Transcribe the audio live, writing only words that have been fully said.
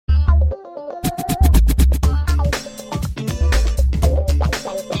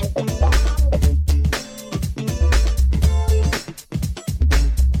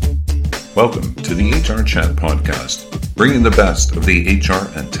Welcome to the HR Chat podcast, bringing the best of the HR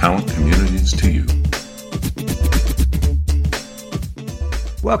and talent communities to you.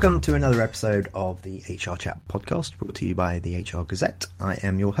 Welcome to another episode of the HR Chat podcast, brought to you by the HR Gazette. I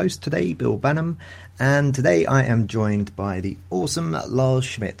am your host today, Bill Banham, and today I am joined by the awesome Lars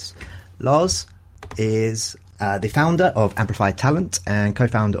Schmitz. Lars is the founder of Amplified Talent and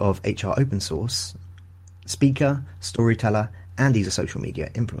co-founder of HR Open Source, speaker, storyteller, and he's a social media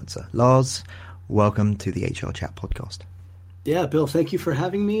influencer. Lars, welcome to the HR Chat podcast. Yeah, Bill, thank you for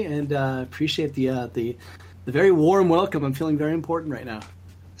having me, and appreciate the very warm welcome. I'm feeling very important right now.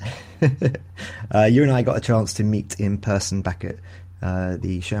 You and I got a chance to meet in person back at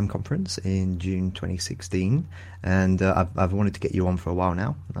the SHRM conference in June 2016, and I've wanted to get you on for a while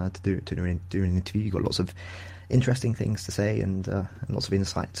now to do an interview. You've got lots of interesting things to say and lots of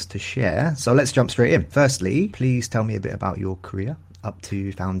insights to share. So let's jump straight in. Firstly, please tell me a bit about your career up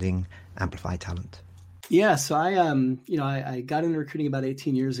to founding Amplify Talent. Yeah, so I got into recruiting about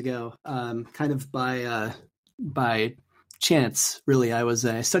 18 years ago, kind of by chance, really.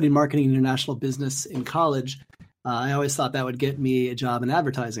 I studied marketing and international business in college. I always thought that would get me a job in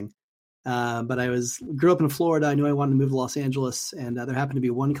advertising. But grew up in Florida. I knew I wanted to move to Los Angeles, and there happened to be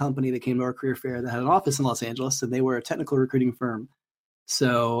one company that came to our career fair that had an office in Los Angeles, and they were a technical recruiting firm.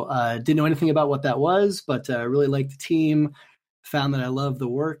 So didn't know anything about what that was, but really liked the team, found that I loved the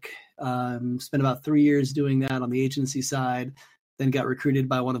work. Spent about 3 years doing that on the agency side, then got recruited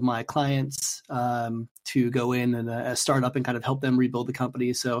by one of my clients to go in and a startup and kind of help them rebuild the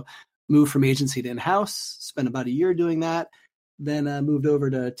company. So moved from agency to in-house, spent about a year doing that. Then moved over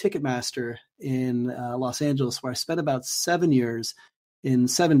to Ticketmaster in Los Angeles, where I spent about 7 years in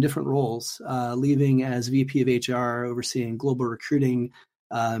 7 different roles, leaving as VP of HR, overseeing global recruiting,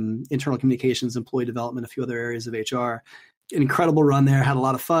 internal communications, employee development, a few other areas of HR. Incredible run there, had a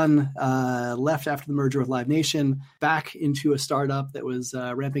lot of fun. Left after the merger with Live Nation, back into a startup that was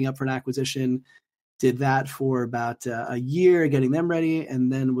ramping up for an acquisition. Did that for about a year, getting them ready,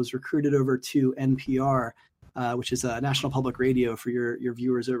 and then was recruited over to NPR, which is a national public radio for your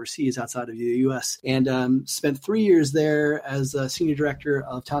viewers overseas outside of the U.S. And spent 3 years there as a senior director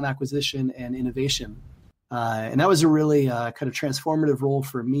of talent acquisition and innovation. And that was a really kind of transformative role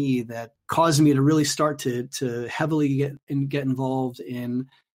for me that caused me to really start to heavily get involved in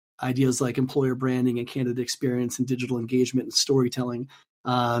ideas like employer branding and candidate experience and digital engagement and storytelling.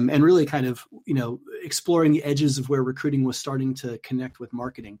 And really kind of, exploring the edges of where recruiting was starting to connect with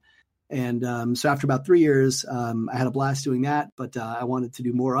marketing. And so after about 3 years, I had a blast doing that, but I wanted to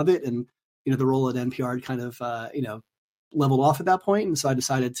do more of it. And, the role at NPR kind of, leveled off at that point. And so I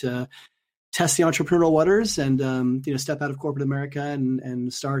decided to test the entrepreneurial waters and, step out of corporate America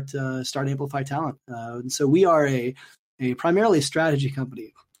and start Amplify Talent. And so we are a primarily strategy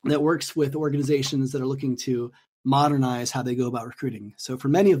company that works with organizations that are looking to modernize how they go about recruiting. So for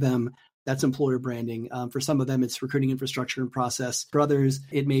many of them, that's employer branding. For some of them, it's recruiting infrastructure and process. For others,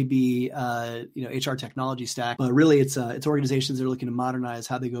 it may be HR technology stack. But really, it's organizations that are looking to modernize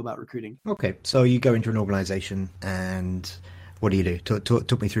how they go about recruiting. Okay, so you go into an organization, and what do you do?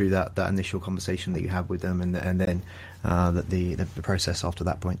 Talk me through that initial conversation that you have with them, and then the process after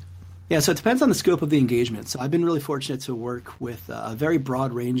that point. Yeah, so it depends on the scope of the engagement. So I've been really fortunate to work with a very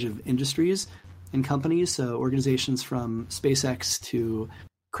broad range of industries and companies. So organizations from SpaceX to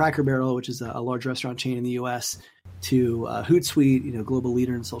Cracker Barrel, which is a large restaurant chain in the U.S., to Hootsuite, global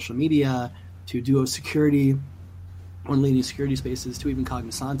leader in social media, to Duo Security, one of the leading security spaces, to even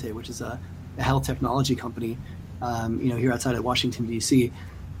Cognosante, which is a health technology company, here outside of Washington, D.C.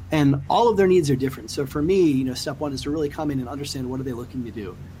 And all of their needs are different. So for me, step one is to really come in and understand what are they looking to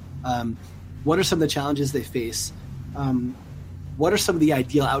do. What are some of the challenges they face? What are some of the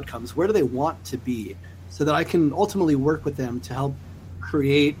ideal outcomes? Where do they want to be? So that I can ultimately work with them to help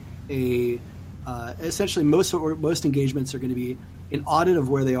create essentially most engagements are going to be an audit of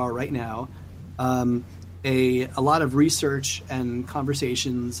where they are right now, a lot of research and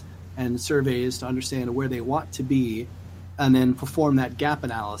conversations and surveys to understand where they want to be, and then perform that gap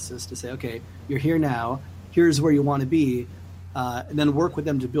analysis to say, okay, you're here now, here's where you want to be, and then work with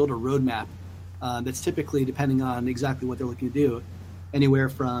them to build a roadmap that's typically, depending on exactly what they're looking to do, anywhere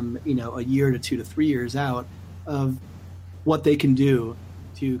from a year to 2 to 3 years out of what they can do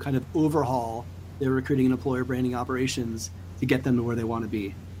to kind of overhaul their recruiting and employer branding operations to get them to where they want to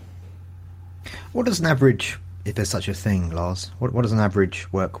be. What does an average, if there's such a thing, Lars, what does an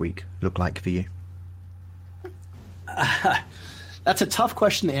average work week look like for you? That's a tough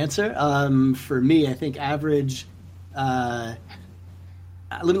question to answer. For me, I think average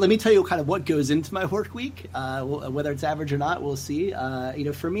let me tell you kind of what goes into my work week. Whether it's average or not, we'll see.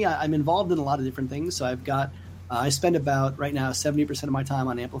 For me, I'm involved in a lot of different things. So I spend about right now 70% of my time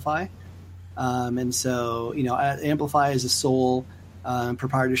on Amplify. And so, Amplify is a sole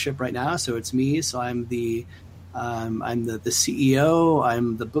proprietorship right now. So it's me. So I'm the CEO,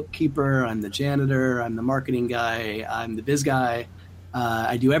 I'm the bookkeeper, I'm the janitor, I'm the marketing guy, I'm the biz guy.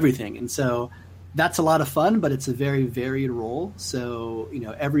 I do everything. And so that's a lot of fun, but it's a very varied role. So,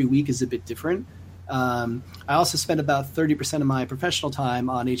 every week is a bit different. I also spend about 30% of my professional time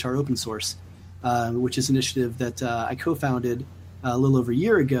on HR Open Source, which is an initiative that I co-founded a little over a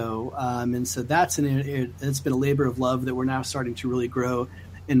year ago. And so it's been a labor of love that we're now starting to really grow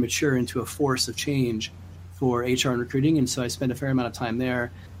and mature into a force of change for HR and recruiting. And so I spend a fair amount of time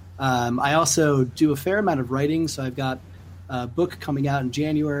there. I also do a fair amount of writing. So I've got a book coming out in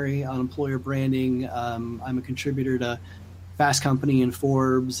January on employer branding. I'm a contributor to Fast Company and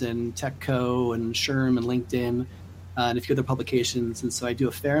Forbes and TechCo and SHRM and LinkedIn and a few other publications. And so I do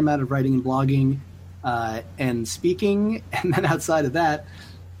a fair amount of writing and blogging and speaking. And then outside of that,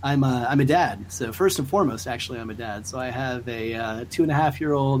 I'm a dad. So first and foremost, actually, I'm a dad. So I have a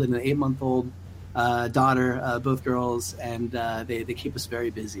 2.5-year-old and an 8-month-old daughter, both girls, and they keep us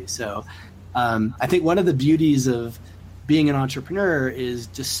very busy. So I think one of the beauties of being an entrepreneur is,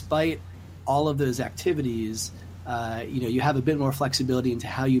 despite all of those activities, you have a bit more flexibility into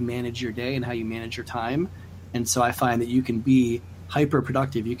how you manage your day and how you manage your time. And so I find that you can be hyper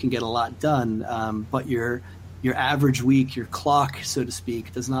productive. You can get a lot done, but your average week, your clock, so to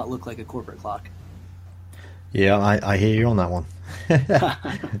speak, does not look like a corporate clock. Yeah, I hear you on that one.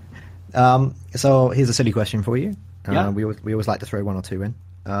 So here's a silly question for you. Yeah. We always like to throw one or two in.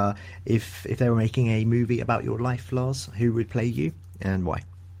 If they were making a movie about your life, Lars, who would play you and why?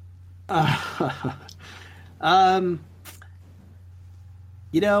 I'd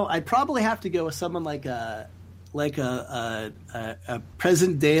probably have to go with someone like a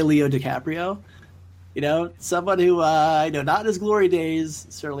present day Leo DiCaprio. Someone who not in his glory days.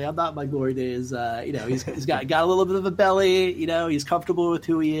 Certainly, I'm not in my glory days. He's got a little bit of a belly. He's comfortable with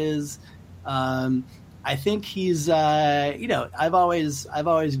who he is. I think he's I've always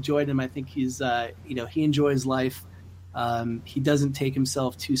enjoyed him. I think he's he enjoys life. He doesn't take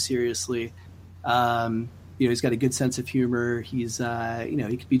himself too seriously. He's got a good sense of humor. He's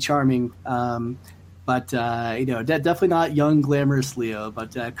he could be charming. But definitely not young glamorous Leo,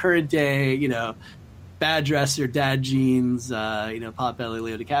 but current day, bad dresser, dad jeans, pot belly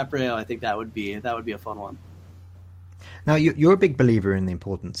Leo DiCaprio. I think that would be a fun one. Now, you're a big believer in the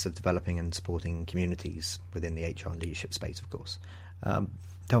importance of developing and supporting communities within the HR and leadership space, of course.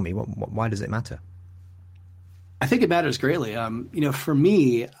 Tell me, why does it matter? I think it matters greatly. For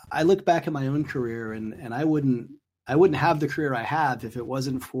me, I look back at my own career, and I wouldn't have the career I have if it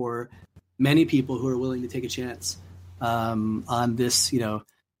wasn't for many people who are willing to take a chance on this,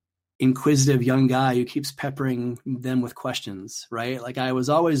 inquisitive young guy who keeps peppering them with questions, right? Like, I was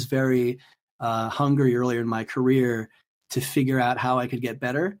always very hungry earlier in my career to figure out how I could get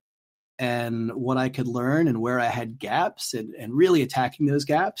better and what I could learn and where I had gaps, and really attacking those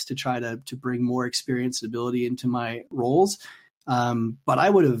gaps to try to bring more experience and ability into my roles. But I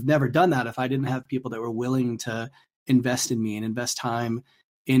would have never done that if I didn't have people that were willing to invest in me and invest time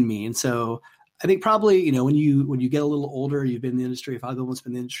in me. And so I think probably, when you get a little older, you've been in the industry. I've almost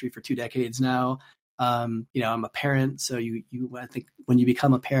been in the industry for 2 decades now. I'm a parent. So I think when you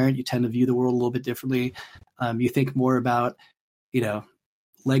become a parent, you tend to view the world a little bit differently. You think more about,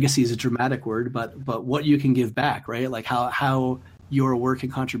 legacy is a dramatic word, but what you can give back, right? Like how your work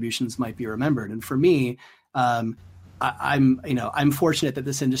and contributions might be remembered. And for me, I'm fortunate that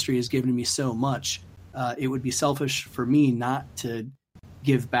this industry has given me so much. It would be selfish for me not to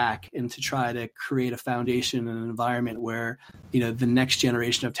give back and to try to create a foundation and an environment where, the next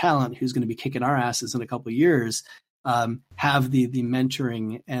generation of talent who's going to be kicking our asses in a couple of years, have the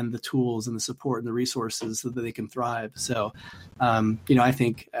mentoring and the tools and the support and the resources so that they can thrive. So, I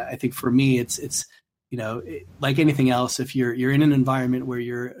think for me, it's like anything else, if you're in an environment where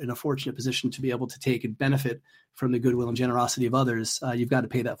you're in a fortunate position to be able to take and benefit from the goodwill and generosity of others, you've got to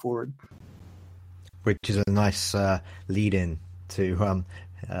pay that forward. Which is a nice lead in to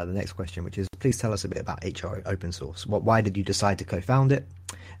the next question, which is, please tell us a bit about HR Open Source. Why did you decide to co-found it,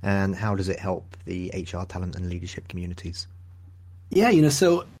 and how does it help the HR talent and leadership communities? Yeah,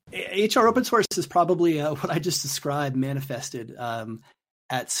 so HR Open Source is probably what I just described manifested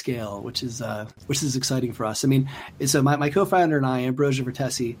at scale, which is exciting for us. I mean, so my co-founder and I, Ambrosia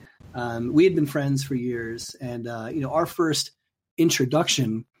Vertesi, we had been friends for years, and our first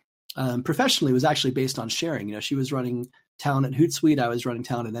introduction professionally was actually based on sharing. She was running talent at Hootsuite. I was running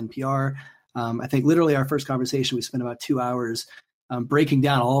talent at NPR. I think literally our first conversation, we spent about 2 hours breaking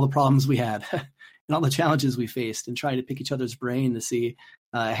down all the problems we had and all the challenges we faced, and trying to pick each other's brain to see,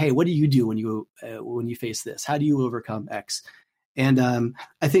 hey, what do you do when you face this? How do you overcome X? And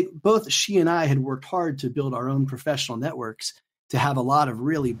I think both she and I had worked hard to build our own professional networks to have a lot of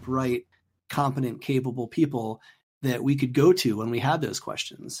really bright, competent, capable people that we could go to when we had those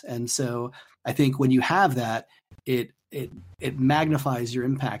questions. And so I think when you have that, it magnifies your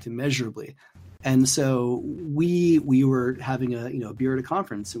impact immeasurably. And so we were having a beer at a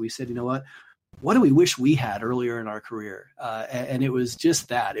conference, and we said, you know what do we wish we had earlier in our career? And it was just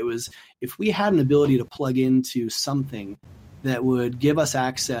that. It was, if we had an ability to plug into something that would give us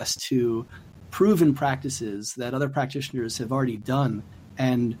access to proven practices that other practitioners have already done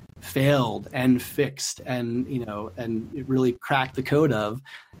and failed and fixed and it really cracked the code of,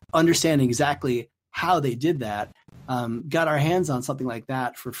 understanding exactly how they did that, got our hands on something like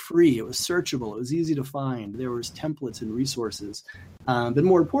that for free. It was searchable. It was easy to find. There was templates and resources. But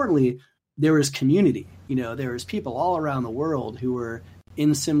more importantly, there was community. There was people all around the world who were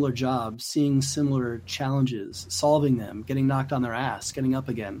in similar jobs, seeing similar challenges, solving them, getting knocked on their ass, getting up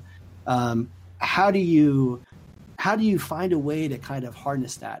again. How do you find a way to kind of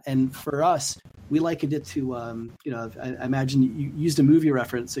harness that? And for us, we likened it to, I imagine you used a movie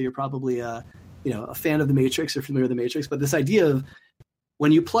reference, so you're probably a fan of The Matrix or familiar with The Matrix. But this idea of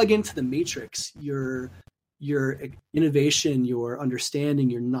when you plug into the Matrix, your innovation, your understanding,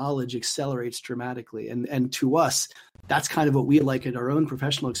 your knowledge accelerates dramatically. And to us, that's kind of what we like in our own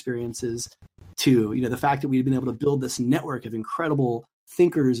professional experiences too. The fact that we've been able to build this network of incredible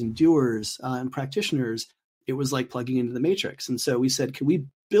thinkers and doers and practitioners, it was like plugging into the Matrix. And so we said, can we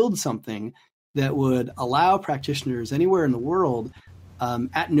build something that would allow practitioners anywhere in the world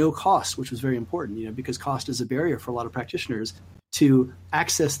at no cost, which was very important, because cost is a barrier for a lot of practitioners, to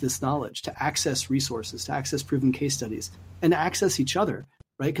access this knowledge, to access resources, to access proven case studies, and to access each other,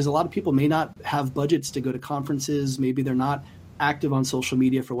 right? Because a lot of people may not have budgets to go to conferences. Maybe they're not active on social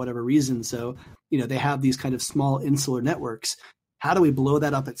media for whatever reason. So, they have these kind of small insular networks. How do we blow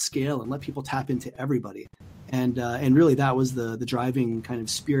that up at scale and let people tap into everybody? And really that was the driving kind of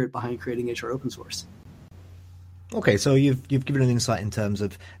spirit behind creating HR Open Source. Okay, so you've given an insight in terms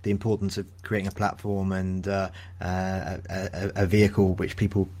of the importance of creating a platform and a vehicle which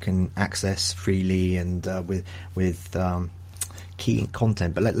people can access freely and with key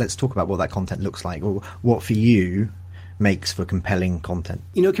content. But let's talk about what that content looks like, or what for you makes for compelling content.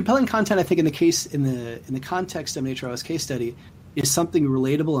 Compelling content, I think in the context of an HROS case study, is something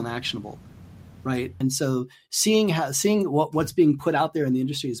relatable and actionable, right? And so seeing what's being put out there in the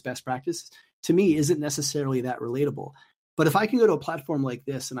industry as best practice, to me, isn't necessarily that relatable. But if I can go to a platform like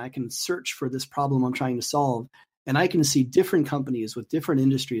this and I can search for this problem I'm trying to solve, and I can see different companies with different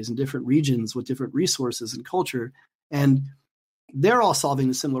industries and different regions with different resources and culture, and they're all solving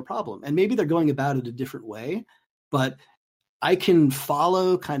a similar problem. And maybe they're going about it a different way, but I can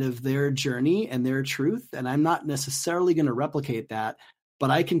follow kind of their journey and their truth, and I'm not necessarily going to replicate that, but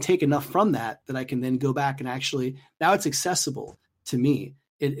I can take enough from that I can then go back and actually, now it's accessible to me.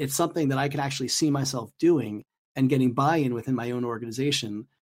 It's something that I can actually see myself doing and getting buy-in within my own organization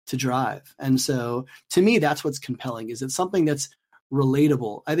to drive. And so to me, that's what's compelling, is it's something that's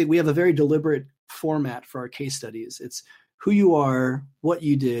relatable. I think we have a very deliberate format for our case studies. It's who you are, what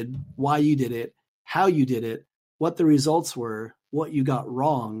you did, why you did it, how you did it, what the results were, what you got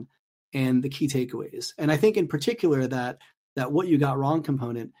wrong, and the key takeaways. And I think in particular that what you got wrong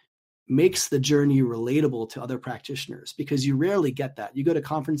component makes the journey relatable to other practitioners, because you rarely get that. You go to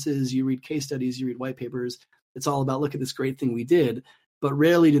conferences, you read case studies, you read white papers. It's all about, look at this great thing we did, but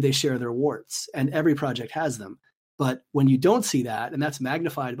rarely do they share their warts, and every project has them. But when you don't see that, and that's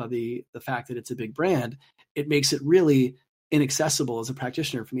magnified by the fact that it's a big brand, it makes it really inaccessible as a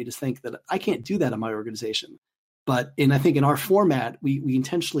practitioner for me to think that I can't do that in my organization. But I think in our format, we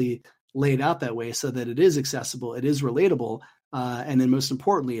intentionally lay it out that way so that it is accessible, it is relatable, and then most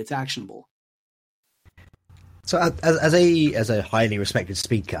importantly, it's actionable. So as a highly respected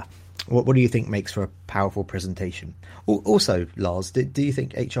speaker, what do you think makes for a powerful presentation? Also, Lars, do you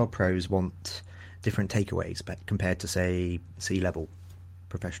think HR pros want different takeaways compared to, say, C-level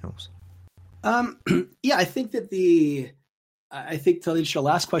professionals? Yeah, I think that to answer your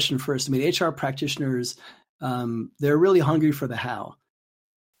last question first, I mean, HR practitioners, they're really hungry for the how.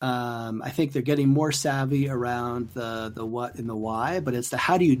 I think they're getting more savvy around the what and the why, but it's the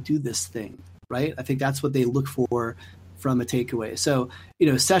how do you do this thing, right? I think that's what they look for from a takeaway. So,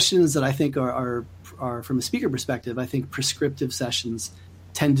 sessions that I think are from a speaker perspective, I think prescriptive sessions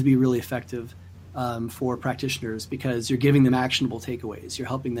tend to be really effective. for practitioners because you're giving them actionable takeaways. You're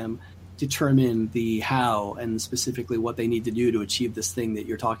helping them determine the how and specifically what they need to do to achieve this thing that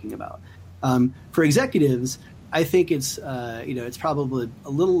you're talking about. For executives, I think it's probably a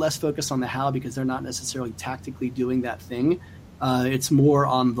little less focused on the how because they're not necessarily tactically doing that thing. It's more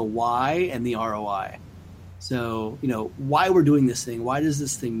on the why and the ROI. So, why we're doing this thing, why does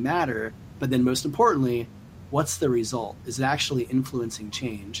this thing matter? But then most importantly, what's the result? Is it actually influencing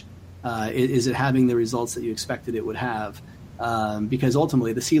change? Is it having the results that you expected it would have? Because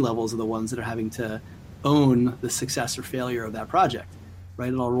ultimately the C-levels are the ones that are having to own the success or failure of that project,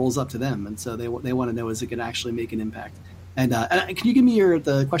 right? It all rolls up to them. And so they want to know, is it going to actually make an impact? And can you give me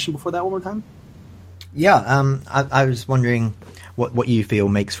the question before that one more time? Yeah, I was wondering what you feel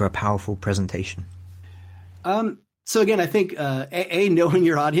makes for a powerful presentation. So again, I think knowing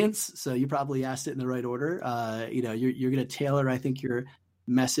your audience. So you probably asked it in the right order. You're going to tailor, I think, your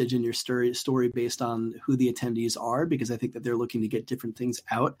message and your story based on who the attendees are, because I think that they're looking to get different things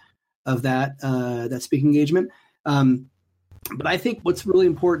out of that speaking engagement. But I think what's really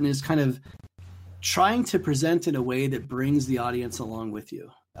important is kind of trying to present in a way that brings the audience along with you.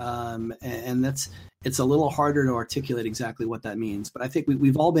 And it's a little harder to articulate exactly what that means. But I think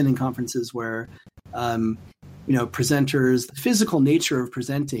we've all been in conferences where, presenters, the physical nature of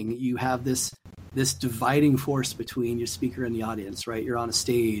presenting, you have this dividing force between your speaker and the audience, right? You're on a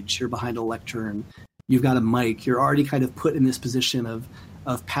stage, you're behind a lectern, you've got a mic, you're already kind of put in this position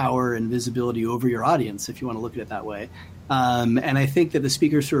of power and visibility over your audience, if you want to look at it that way. And I think that the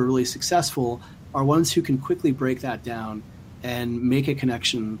speakers who are really successful are ones who can quickly break that down and make a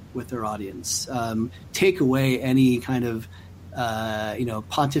connection with their audience. Take away any kind of,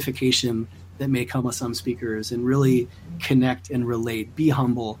 pontification that may come with some speakers and really connect and relate, be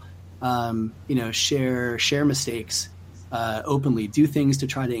humble, share mistakes openly, do things to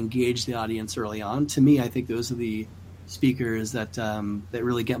try to engage the audience early on. To me, I think those are the speakers that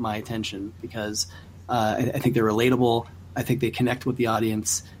really get my attention because I think they're relatable. I think they connect with the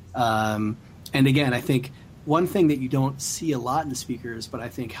audience. And again, I think one thing that you don't see a lot in the speakers, but I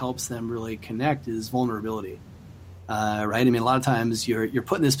think helps them really connect is vulnerability. Right? I mean, a lot of times you're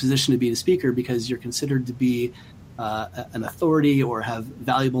put in this position to be the speaker because you're considered to be an authority or have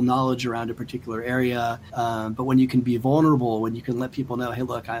valuable knowledge around a particular area. But when you can be vulnerable, when you can let people know, hey,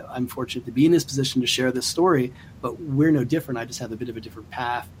 look, I'm fortunate to be in this position to share this story, but we're no different. I just have a bit of a different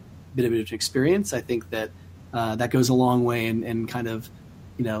path, a bit of an experience. I think that that goes a long way in kind of,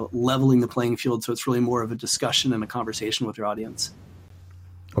 leveling the playing field. So it's really more of a discussion and a conversation with your audience.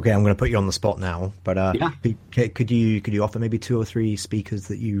 Okay, I'm going to put you on the spot now, but yeah. Could you offer maybe 2 or 3 speakers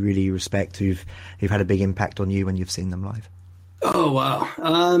that you really respect who've had a big impact on you when you've seen them live? Oh wow,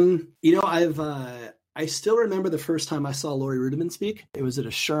 I still remember the first time I saw Laurie Ruettimann speak. It was at a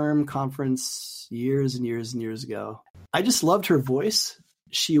SHRM conference years and years and years ago. I just loved her voice.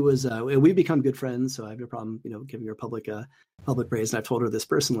 She was we've become good friends, so I have no problem giving her public praise, and I've told her this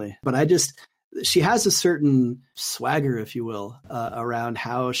personally. But she has a certain swagger, if you will, around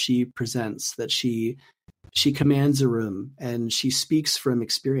how she presents, that she commands a room and she speaks from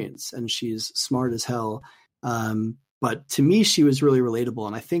experience and she's smart as hell. But to me, she was really relatable.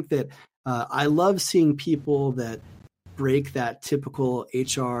 And I think that I love seeing people that break that typical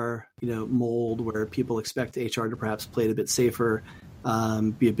HR, mold where people expect HR to perhaps play it a bit safer,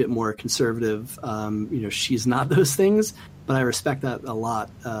 be a bit more conservative. She's not those things, but I respect that a lot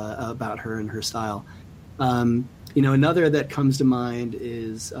about her and her style. Another that comes to mind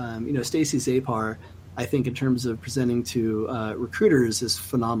is, Stacey Zapar, I think in terms of presenting to recruiters is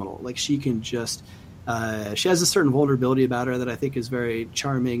phenomenal. Like she can just, she has a certain vulnerability about her that I think is very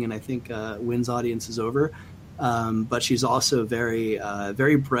charming and I think wins audiences over. But she's also very,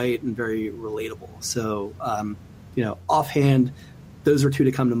 very bright and very relatable. So, offhand, those are 2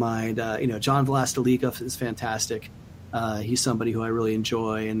 to come to mind. John Vlastelica is fantastic. He's somebody who I really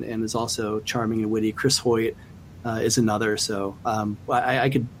enjoy and is also charming and witty. Chris Hoyt is another. So I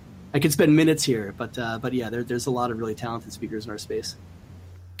could spend minutes here, but yeah, there's a lot of really talented speakers in our space.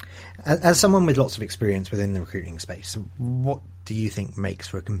 As someone with lots of experience within the recruiting space, what do you think makes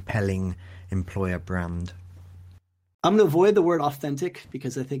for a compelling employer brand? I'm going to avoid the word authentic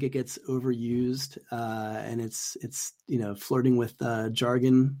because I think it gets overused and it's flirting with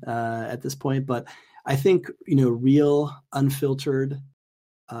jargon at this point. But I think, real, unfiltered,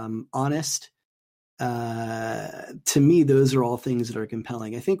 honest, to me, those are all things that are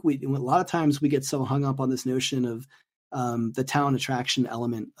compelling. I think a lot of times we get so hung up on this notion of the talent attraction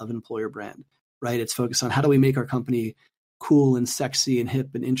element of an employer brand, right? It's focused on how do we make our company cool and sexy and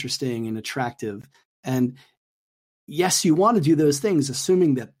hip and interesting and attractive. And yes, you want to do those things,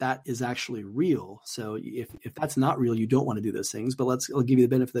 assuming that that is actually real. So if that's not real, you don't want to do those things. But I'll give you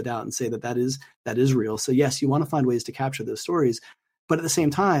the benefit of the doubt and say that is real. So yes, you want to find ways to capture those stories. But at the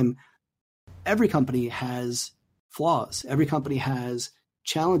same time, every company has flaws. Every company has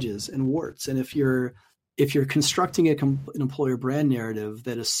challenges and warts. And if you're constructing an employer brand narrative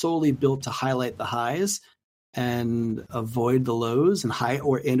that is solely built to highlight the highs and avoid the lows and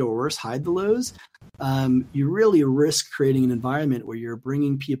or worse, hide the lows, you really risk creating an environment where you're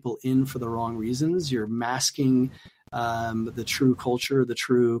bringing people in for the wrong reasons. You're masking the true culture, the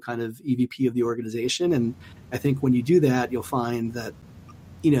true kind of EVP of the organization. And I think when you do that, you'll find that,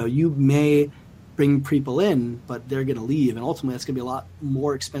 you may bring people in, but they're going to leave. And ultimately, that's going to be a lot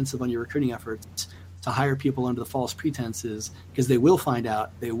more expensive on your recruiting efforts to hire people under the false pretenses, because they will find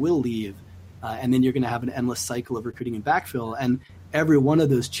out, they will leave. And then you're going to have an endless cycle of recruiting and backfill. And every one of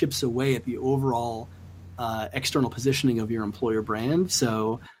those chips away at the overall external positioning of your employer brand.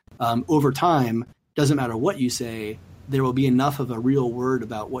 So over time, doesn't matter what you say, there will be enough of a real word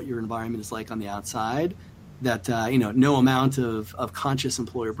about what your environment is like on the outside that no amount of conscious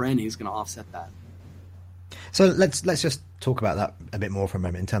employer branding is going to offset that. So let's just talk about that a bit more for a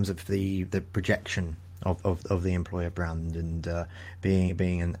moment in terms of the projection of the employer brand and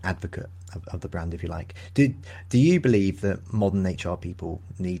being an advocate of the brand, if you like. Do you believe that modern HR people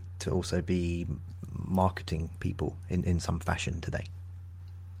need to also be marketing people in some fashion today?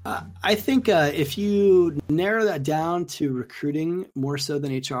 I think if you narrow that down to recruiting more so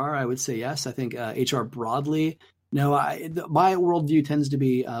than HR, I would say yes. I think HR broadly, no. My worldview tends to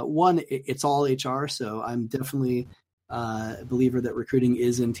be one, it's all HR. So I'm definitely a believer that recruiting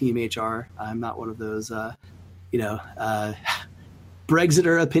is in team HR. I'm not one of those,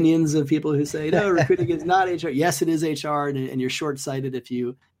 Brexiter opinions of people who say, no, recruiting is not HR. Yes, it is HR, and you're short-sighted if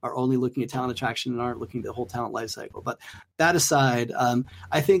you are only looking at talent attraction and aren't looking at the whole talent life cycle. But that aside,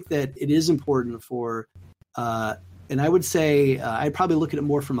 I think that it is important for, and I would say I'd probably look at it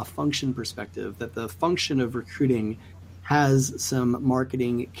more from a function perspective, that the function of recruiting has some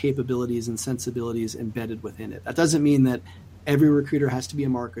marketing capabilities and sensibilities embedded within it. That doesn't mean that every recruiter has to be a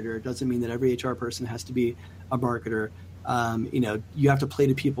marketer. It doesn't mean that every HR person has to be a marketer. You have to play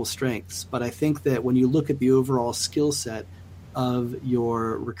to people's strengths. But I think that when you look at the overall skill set of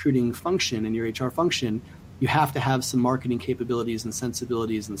your recruiting function and your HR function, you have to have some marketing capabilities and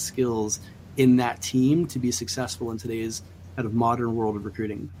sensibilities and skills in that team to be successful in today's kind of modern world of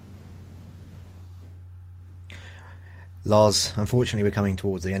recruiting. Lars, unfortunately, we're coming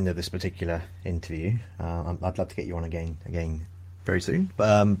towards the end of this particular interview. I'd love to get you on again very soon.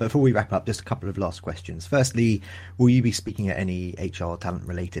 But before we wrap up, just a couple of last questions. Firstly, will you be speaking at any HR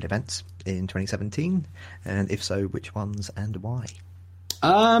talent-related events in 2017? And if so, which ones and why?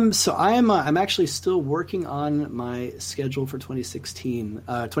 So I'm actually still working on my schedule for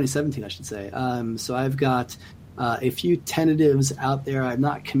 2017, I should say. So I've got a few tentatives out there. I'm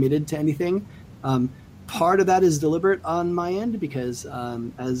not committed to anything. Part of that is deliberate on my end because,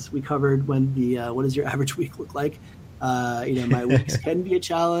 as we covered, when what does your average week look like? My weeks can be a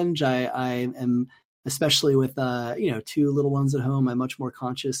challenge. I am, especially with, 2 little ones at home, I'm much more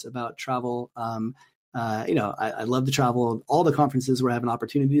conscious about travel. I love to travel all the conferences where I have an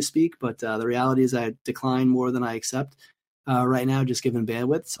opportunity to speak, but the reality is I decline more than I accept right now, just given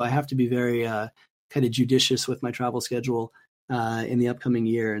bandwidth. So I have to be very kind of judicious with my travel schedule in the upcoming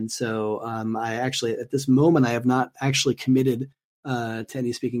year. And so I actually, at this moment, I have not actually committed to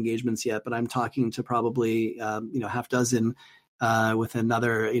any speaking engagements yet, but I'm talking to probably, half dozen with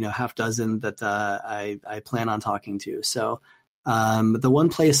another, half dozen that I plan on talking to. So the one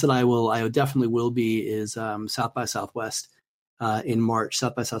place that I definitely will be is South by Southwest in March,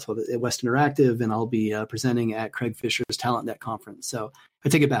 South by Southwest Interactive, and I'll be presenting at Craig Fisher's TalentNet conference. So I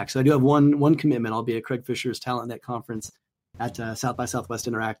take it back. So I do have one commitment. I'll be at Craig Fisher's TalentNet conference at South by Southwest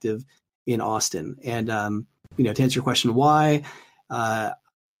Interactive in Austin. And to answer your question, why?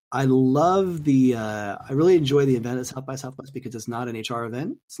 I love I really enjoy the event at South by Southwest because it's not an HR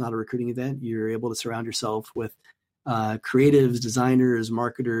event. It's not a recruiting event. You're able to surround yourself with creatives, designers,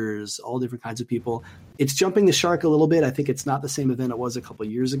 marketers, all different kinds of people. It's jumping the shark a little bit. I think it's not the same event it was a couple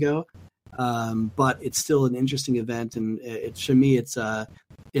of years ago, but it's still an interesting event. And to me, it's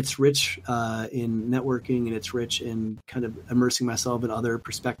rich in networking and it's rich in kind of immersing myself in other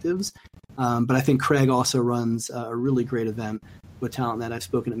perspectives. But I think Craig also runs a really great event with TalentNet. I've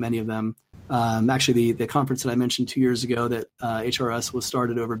spoken at many of them. Actually, the conference that I mentioned 2 years ago that HRS was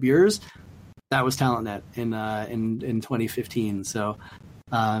started over beers, that was TalentNet in 2015. So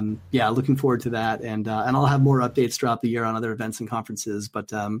looking forward to that, and I'll have more updates throughout the year on other events and conferences.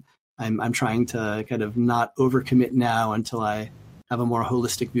 But I'm trying to kind of not overcommit now until I have a more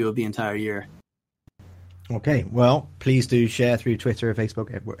holistic view of the entire year. Okay, well, please do share through Twitter,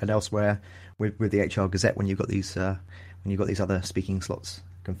 Facebook, and elsewhere with the HR Gazette when you've got these other speaking slots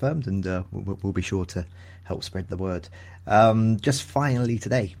confirmed, and we'll be sure to help spread the word. Just finally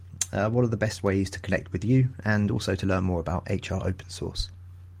today, what are the best ways to connect with you and also to learn more about HR open source?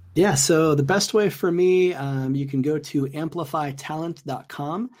 Yeah, so the best way for me, you can go to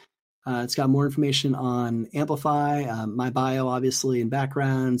amplifytalent.com. It's got more information on Amplify, my bio, obviously, and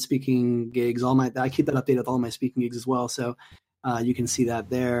background, speaking gigs. I keep that updated with all my speaking gigs as well. So you can see that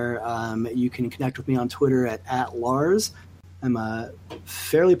there. You can connect with me on Twitter at Lars. I'm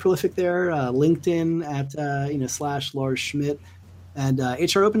fairly prolific there. LinkedIn at / Lars Schmidt. And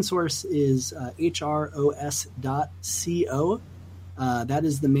HR Open Source is hros.co. That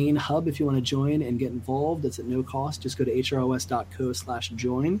is the main hub if you want to join and get involved. It's at no cost. Just go to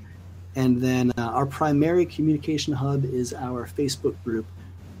hros.co/join. And then our primary communication hub is our Facebook group,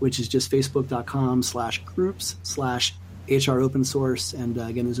 which is just facebook.com/groups/HR Open Source. And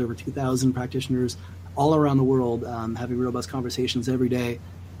again, there's over 2,000 practitioners all around the world having robust conversations every day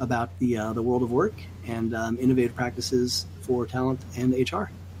about the world of work and innovative practices for talent and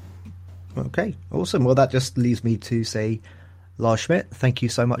HR. Okay, awesome. Well, that just leaves me to say, Lars Schmidt, thank you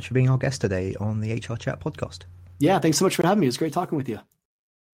so much for being our guest today on the HR Chat podcast. Yeah, thanks so much for having me. It was great talking with you.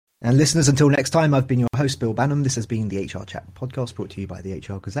 And listeners, until next time, I've been your host, Bill Banham. This has been the HR Chat podcast brought to you by the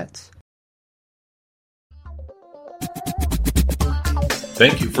HR Gazette.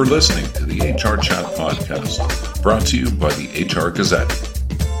 Thank you for listening to the HR Chat podcast, brought to you by the HR Gazette.